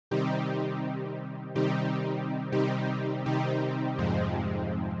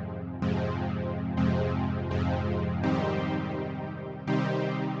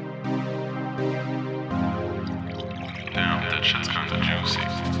shit's kinda juicy.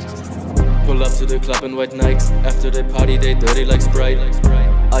 Pull up to the club in white nikes. After they party, they dirty like Sprite.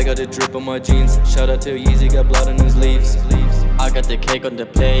 I got a drip on my jeans. Shout out to Yeezy, got blood on his leaves. I got the cake on the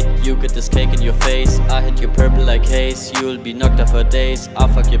plate, you get this cake in your face. I hit you purple like haze, you'll be knocked out for days. I'll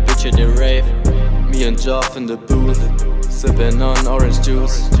fuck your bitch at the rave. Me and Joff in the booth, sipping on orange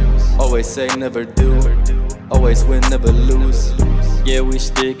juice. Always say never do, always win, never lose. Yeah, we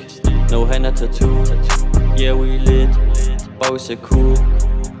stick, no henna tattoo. Yeah, we lit, always stay cool,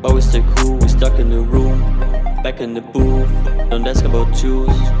 always stay cool. We stuck in the room, back in the booth. Don't ask about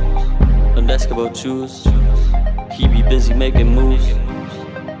Jules, don't ask about Jules. He be busy making moves.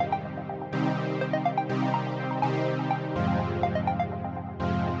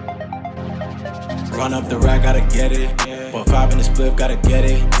 Run up the rack, gotta get it. But 5 in the split, gotta get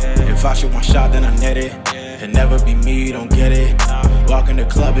it. If I shoot my shot, then I net it. It'll never be me, don't get it. Walk in the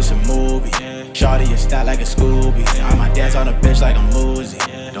club, it's a movie. Shawty is stat like a Scooby. I might dance on the bench like I'm Uzi.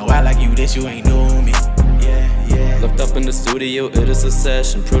 Don't act like you this, you ain't knew me. Locked up in the studio, it is a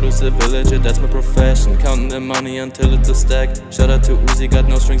session. Produce a villager, that's my profession. Counting the money until it's a stack. Shout out to Uzi, got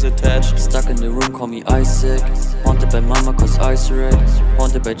no strings attached. Stuck in the room, call me Isaac. Haunted by mama cause ice red.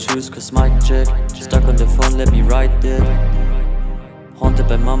 Haunted by Jules cause mic check. Stuck on the phone, let me write it. Haunted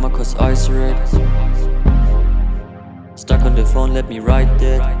by mama cause ice red. Stuck on the phone, let me write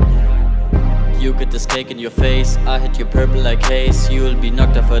it. You get this cake in your face, I hit you purple like haze. You'll be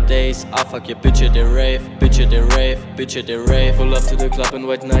knocked out for days. I'll fuck your bitch at the rave, bitch at the rave, bitch at the rave. Pull up to the club in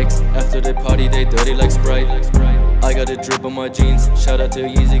white nikes. After they party, they dirty like Sprite. I got a drip on my jeans. Shout out to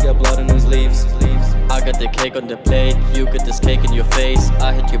Yeezy, got blood on his leaves. I got the cake on the plate, you get this cake in your face.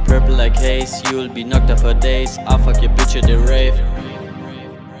 I hit you purple like haze. You'll be knocked out for days. I'll fuck your bitch at the rave.